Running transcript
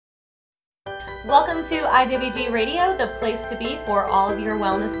Welcome to IWG Radio, the place to be for all of your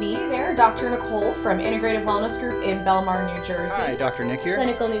wellness needs. Hey there, Dr. Nicole from Integrative Wellness Group in Belmar, New Jersey. Hi, Dr. Nick here.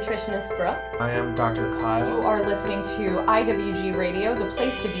 Clinical nutritionist Brooke. I am Dr. Kyle. You are listening to IWG Radio, the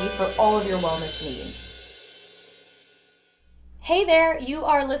place to be for all of your wellness needs. Hey there, you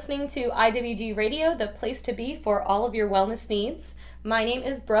are listening to IWG Radio, the place to be for all of your wellness needs. My name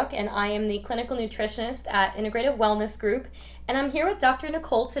is Brooke, and I am the clinical nutritionist at Integrative Wellness Group, and I'm here with Dr.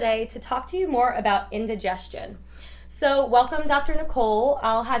 Nicole today to talk to you more about indigestion. So welcome, Dr. Nicole.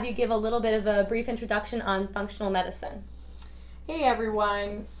 I'll have you give a little bit of a brief introduction on functional medicine. Hey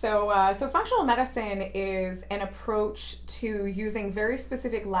everyone. So functional medicine is an approach to using very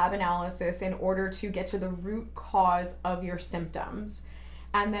specific lab analysis in order to get to the root cause of your symptoms.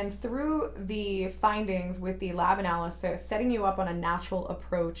 And then through the findings with the lab analysis, setting you up on a natural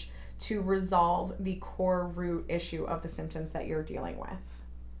approach to resolve the core root issue of the symptoms that you're dealing with.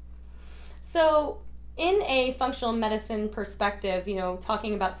 So in a functional medicine perspective,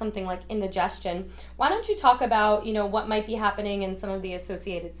 talking about something like indigestion, why don't you talk about, what might be happening and some of the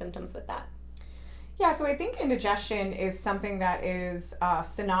associated symptoms with that? Yeah, so I think indigestion is something that is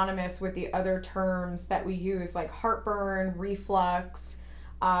synonymous with the other terms that we use, like heartburn, reflux.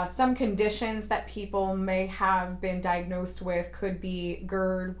 Some conditions that people may have been diagnosed with could be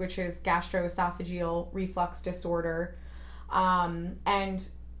GERD, which is gastroesophageal reflux disorder.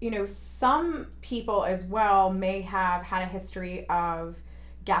 Some people as well may have had a history of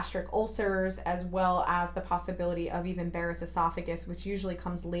gastric ulcers, as well as the possibility of even Barrett's esophagus, which usually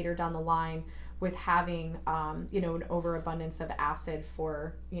comes later down the line with having, an overabundance of acid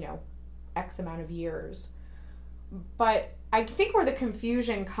for, X amount of years. But I think where the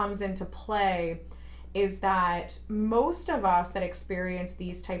confusion comes into play is that most of us that experience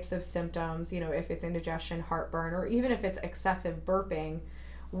these types of symptoms, if it's indigestion, heartburn, or even if it's excessive burping,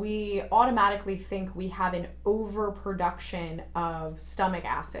 we automatically think we have an overproduction of stomach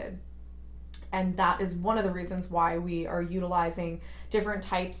acid. And that is one of the reasons why we are utilizing different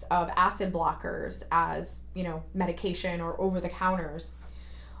types of acid blockers as, medication or over the counters.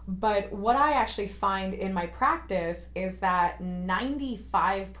 But what I actually find in my practice is that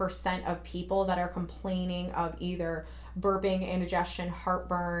 95% of people that are complaining of either burping, indigestion,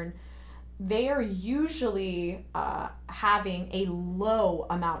 heartburn, they are usually having a low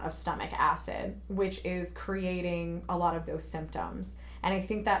amount of stomach acid, which is creating a lot of those symptoms. And I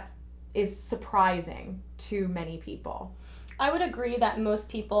think that is surprising to many people. I would agree that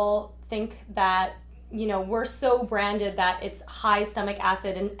most people think that, we're so branded that it's high stomach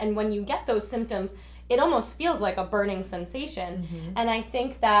acid. And when you get those symptoms, it almost feels like a burning sensation. Mm-hmm. And I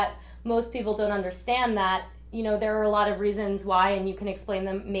think that most people don't understand that there are a lot of reasons why, and you can explain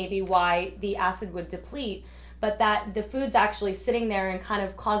them maybe why the acid would deplete, but that the food's actually sitting there and kind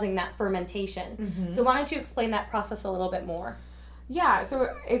of causing that fermentation. Mm-hmm. So why don't you explain that process a little bit more? Yeah,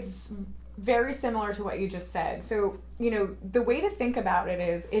 so it's very similar to what you just said. So, the way to think about it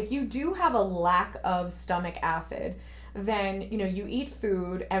is if you do have a lack of stomach acid, then, you eat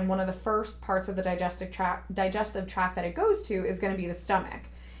food and one of the first parts of the digestive tract that it goes to is going to be the stomach.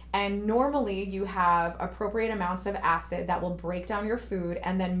 And normally you have appropriate amounts of acid that will break down your food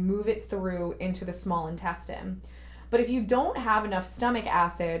and then move it through into the small intestine. But if you don't have enough stomach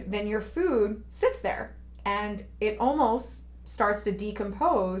acid, then your food sits there and it almost starts to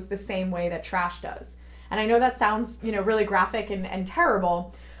decompose the same way that trash does. And I know that sounds, really graphic and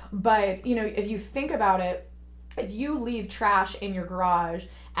terrible, but, if you think about it, if you leave trash in your garage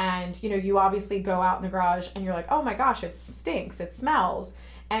and, you obviously go out in the garage and you're like, oh my gosh, it stinks, it smells.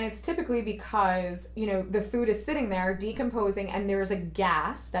 And it's typically because, the food is sitting there decomposing and there's a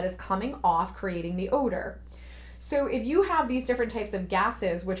gas that is coming off creating the odor. So if you have these different types of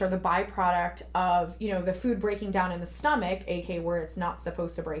gases, which are the byproduct of, the food breaking down in the stomach, aka where it's not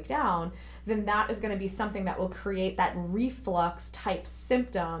supposed to break down, then that is going to be something that will create that reflux type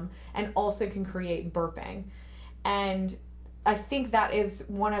symptom and also can create burping. And I think that is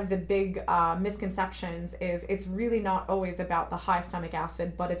one of the big misconceptions is it's really not always about the high stomach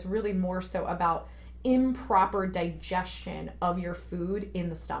acid, but it's really more so about improper digestion of your food in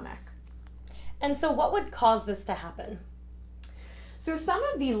the stomach. And so what would cause this to happen? So some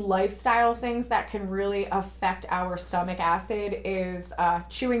of the lifestyle things that can really affect our stomach acid is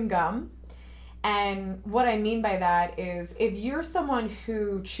chewing gum. And what I mean by that is if you're someone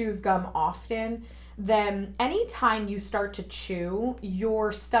who chews gum often, then anytime you start to chew,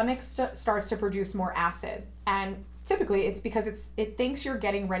 your stomach starts to produce more acid. And typically it's because it thinks you're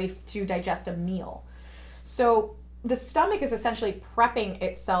getting ready to digest a meal. So the stomach is essentially prepping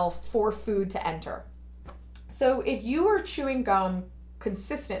itself for food to enter. So if you are chewing gum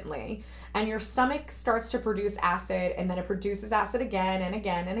consistently, and your stomach starts to produce acid, and then it produces acid again and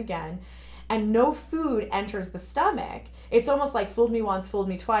again and again, and no food enters the stomach, it's almost like fooled me once, fooled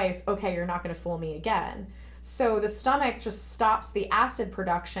me twice. Okay, you're not going to fool me again. So the stomach just stops the acid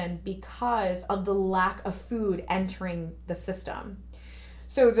production because of the lack of food entering the system.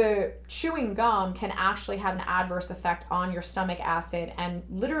 So the chewing gum can actually have an adverse effect on your stomach acid and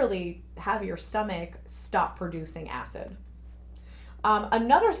literally have your stomach stop producing acid.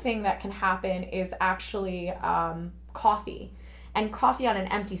 Another thing that can happen is actually coffee, and coffee on an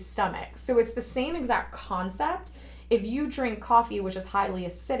empty stomach. So it's the same exact concept. If you drink coffee, which is highly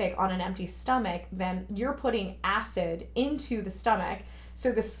acidic, on an empty stomach, then you're putting acid into the stomach.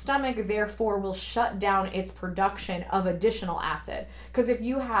 So the stomach, therefore, will shut down its production of additional acid. Because if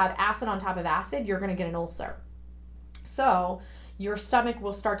you have acid on top of acid, you're going to get an ulcer. So your stomach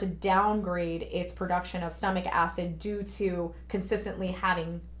will start to downgrade its production of stomach acid due to consistently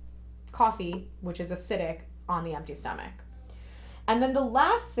having coffee, which is acidic, on the empty stomach. And then the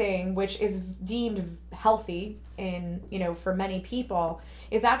last thing, which is deemed healthy for many people,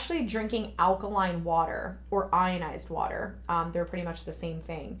 is actually drinking alkaline water or ionized water. They're pretty much the same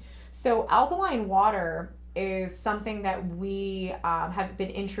thing. So alkaline water is something that we have been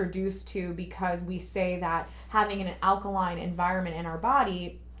introduced to because we say that having an alkaline environment in our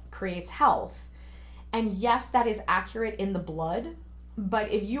body creates health. And yes, that is accurate in the blood.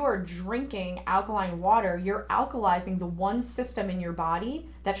 But if you are drinking alkaline water, you're alkalizing the one system in your body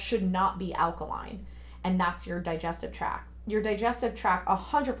that should not be alkaline, and that's your digestive tract. Your digestive tract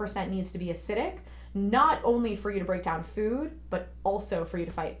 100% needs to be acidic, not only for you to break down food, but also for you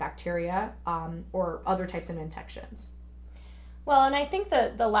to fight bacteria or other types of infections. Well, and I think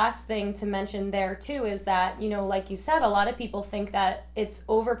that the last thing to mention there too is that, like you said, a lot of people think that it's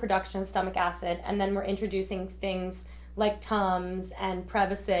overproduction of stomach acid, and then we're introducing things like Tums and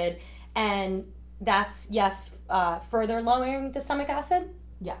Prevacid, and that's, further lowering the stomach acid?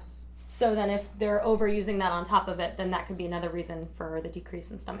 Yes. So then if they're overusing that on top of it, then that could be another reason for the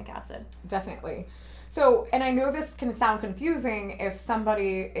decrease in stomach acid. Definitely. So, and I know this can sound confusing if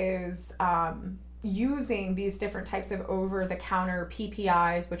somebody is using these different types of over-the-counter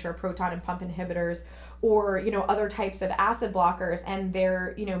PPIs, which are proton and pump inhibitors, or, other types of acid blockers, and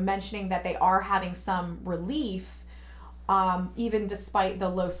they're, mentioning that they are having some relief, even despite the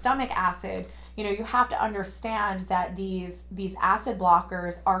low stomach acid. You have to understand that these acid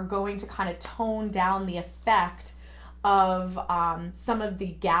blockers are going to kind of tone down the effect of some of the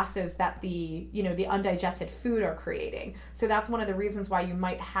gases that the undigested food are creating. So that's one of the reasons why you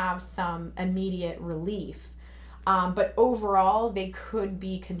might have some immediate relief. But overall, they could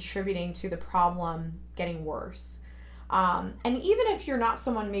be contributing to the problem getting worse. And even if you're not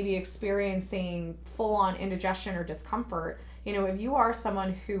someone maybe experiencing full-on indigestion or discomfort, if you are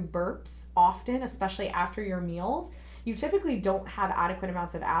someone who burps often, especially after your meals, you typically don't have adequate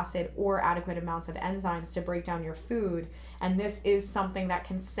amounts of acid or adequate amounts of enzymes to break down your food. And this is something that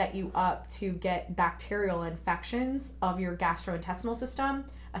can set you up to get bacterial infections of your gastrointestinal system,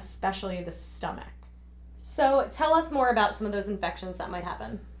 especially the stomach. So tell us more about some of those infections that might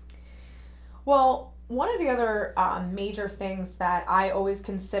happen. Well, one of the other major things that I always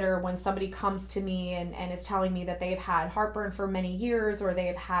consider when somebody comes to me and is telling me that they've had heartburn for many years, or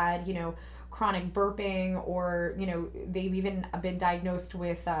they've had, chronic burping, or, they've even been diagnosed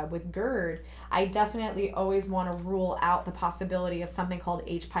with GERD, I definitely always want to rule out the possibility of something called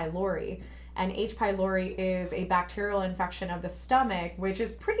H. pylori. And H. pylori is a bacterial infection of the stomach, which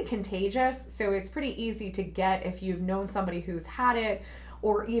is pretty contagious. So it's pretty easy to get if you've known somebody who's had it,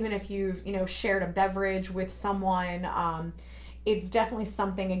 or even if you've, shared a beverage with someone. It's definitely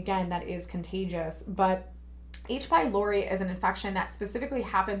something, again, that is contagious. But H. pylori is an infection that specifically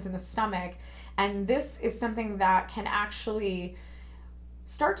happens in the stomach, and this is something that can actually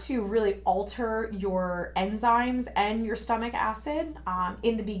start to really alter your enzymes and your stomach acid.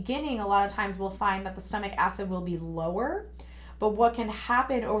 In the beginning, a lot of times we'll find that the stomach acid will be lower, but what can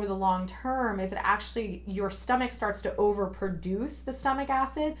happen over the long term is that actually your stomach starts to overproduce the stomach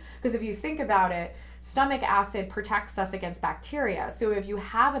acid, because if you think about it, stomach acid protects us against bacteria. So if you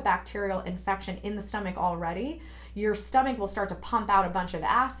have a bacterial infection in the stomach already, your stomach will start to pump out a bunch of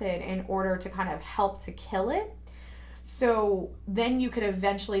acid in order to kind of help to kill it. So then you could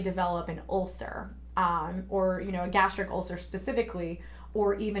eventually develop an ulcer, or a gastric ulcer specifically,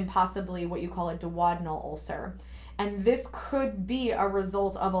 or even possibly what you call a duodenal ulcer. And this could be a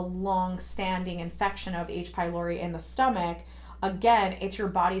result of a long-standing infection of H. pylori in the stomach. Again, it's your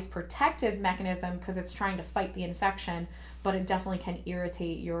body's protective mechanism because it's trying to fight the infection, but it definitely can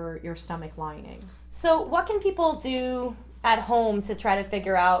irritate your stomach lining. So what can people do at home to try to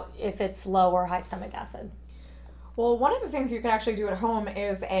figure out if it's low or high stomach acid? Well, one of the things you can actually do at home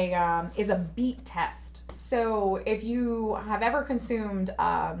is a beet test. So if you have ever consumed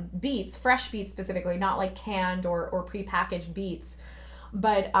beets, fresh beets specifically, not like canned or prepackaged beets,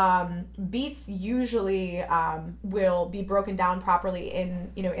 but beets usually will be broken down properly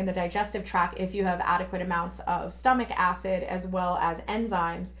in the digestive tract if you have adequate amounts of stomach acid as well as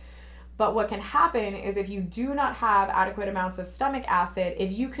enzymes. But what can happen is if you do not have adequate amounts of stomach acid,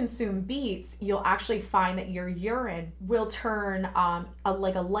 if you consume beets, you'll actually find that your urine will turn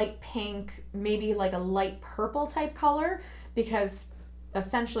like a light pink, maybe like a light purple type color, because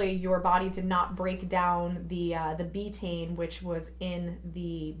essentially your body did not break down the betaine, which was in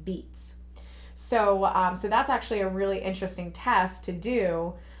the beets. So that's actually a really interesting test to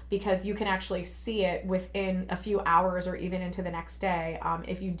do, because you can actually see it within a few hours or even into the next day.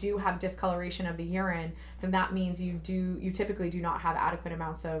 If you do have discoloration of the urine, then that means you typically do not have adequate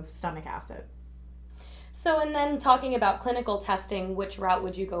amounts of stomach acid. So, and then talking about clinical testing, which route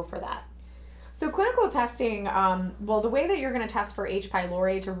would you go for that? So clinical testing, the way that you're going to test for H.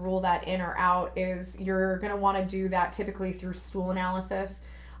 pylori to rule that in or out is you're going to want to do that typically through stool analysis.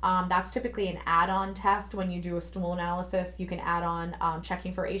 That's typically an add-on test. When you do a stool analysis, you can add on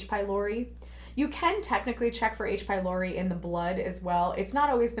checking for H. pylori. You can technically check for H. pylori in the blood as well. It's not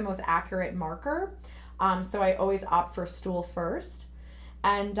always the most accurate marker, so I always opt for stool first.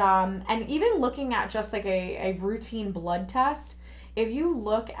 And even looking at just like a routine blood test, if you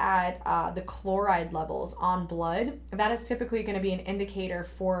look at the chloride levels on blood, that is typically going to be an indicator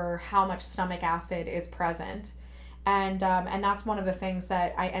for how much stomach acid is present. And that's one of the things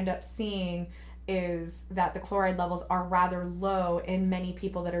that I end up seeing is that the chloride levels are rather low in many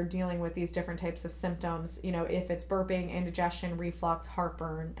people that are dealing with these different types of symptoms, if it's burping, indigestion, reflux,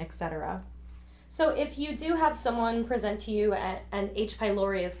 heartburn, etc. So if you do have someone present to you and H.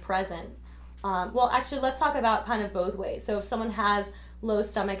 pylori is present, actually let's talk about kind of both ways. So if someone has low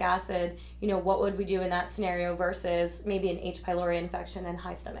stomach acid, what would we do in that scenario versus maybe an H. pylori infection and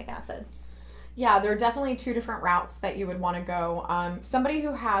high stomach acid? Yeah, there are definitely two different routes that you would want to go. Somebody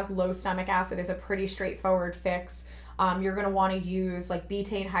who has low stomach acid is a pretty straightforward fix. You're going to want to use like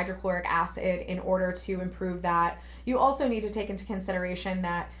betaine hydrochloric acid in order to improve that. You also need to take into consideration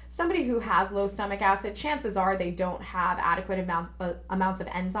that somebody who has low stomach acid, chances are they don't have adequate amounts of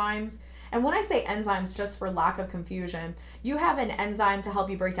enzymes. And when I say enzymes, just for lack of confusion, you have an enzyme to help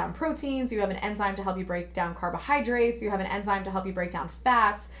you break down proteins, you have an enzyme to help you break down carbohydrates, you have an enzyme to help you break down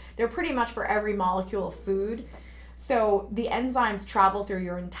fats. They're pretty much for every molecule of food. So the enzymes travel through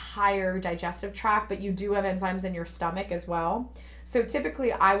your entire digestive tract, but you do have enzymes in your stomach as well. So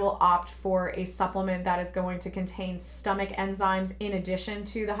typically I will opt for a supplement that is going to contain stomach enzymes in addition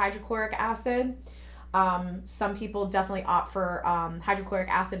to the hydrochloric acid. Some people definitely opt for hydrochloric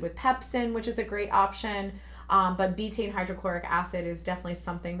acid with pepsin, which is a great option, but betaine hydrochloric acid is definitely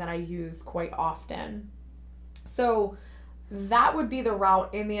something that I use quite often. So that would be the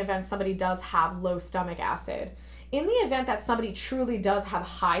route in the event somebody does have low stomach acid. In the event that somebody truly does have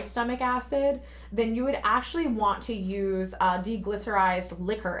high stomach acid, then you would actually want to use deglycerized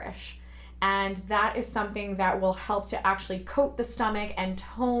licorice. And that is something that will help to actually coat the stomach and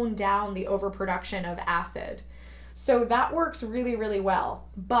tone down the overproduction of acid. So that works really, really well.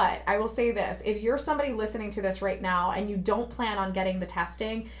 But I will say this, if you're somebody listening to this right now and you don't plan on getting the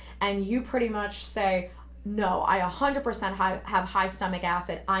testing and you pretty much say, no, I 100% have high stomach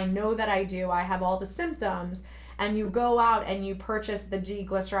acid, I know that I do, I have all the symptoms, and you go out and you purchase the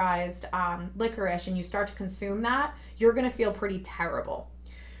deglycerized licorice and you start to consume that, you're going to feel pretty terrible.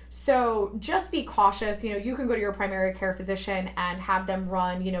 So just be cautious. You can go to your primary care physician and have them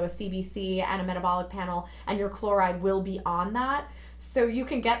run, a CBC and a metabolic panel, and your chloride will be on that. So you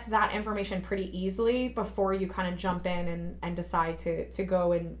can get that information pretty easily before you kind of jump in and decide to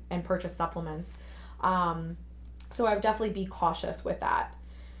go and purchase supplements. So I would definitely be cautious with that.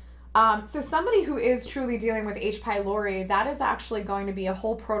 So somebody who is truly dealing with H. pylori, that is actually going to be a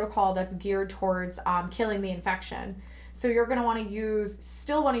whole protocol that's geared towards killing the infection. So you're going to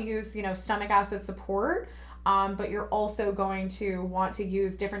still want to use, stomach acid support, but you're also going to want to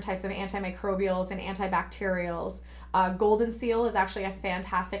use different types of antimicrobials and antibacterials. Golden Seal is actually a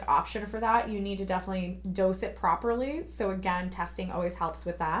fantastic option for that. You need to definitely dose it properly. So again, testing always helps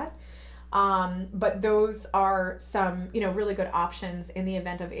with that. But those are some, really good options in the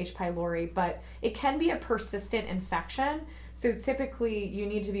event of H. pylori, but it can be a persistent infection. So typically you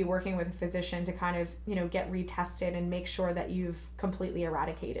need to be working with a physician to kind of, get retested and make sure that you've completely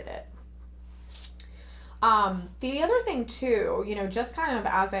eradicated it. The other thing too, just kind of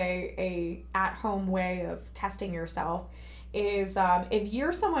as a at-home way of testing yourself is if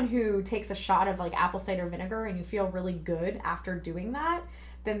you're someone who takes a shot of like apple cider vinegar and you feel really good after doing that,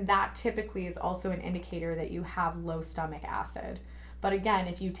 then that typically is also an indicator that you have low stomach acid. But again,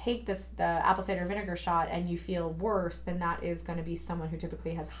 if you take the apple cider vinegar shot and you feel worse, then that is going to be someone who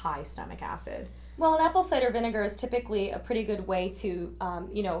typically has high stomach acid. Well, an apple cider vinegar is typically a pretty good way to,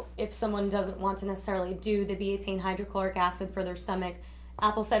 if someone doesn't want to necessarily do the betaine hydrochloric acid for their stomach,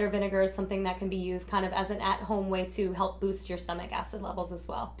 apple cider vinegar is something that can be used kind of as an at-home way to help boost your stomach acid levels as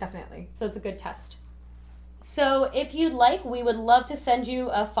well. Definitely. So it's a good test. So if you'd like, we would love to send you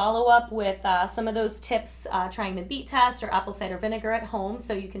a follow-up with some of those tips, trying the beet test or apple cider vinegar at home,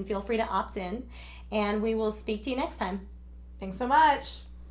 so you can feel free to opt in. And we will speak to you next time. Thanks so much.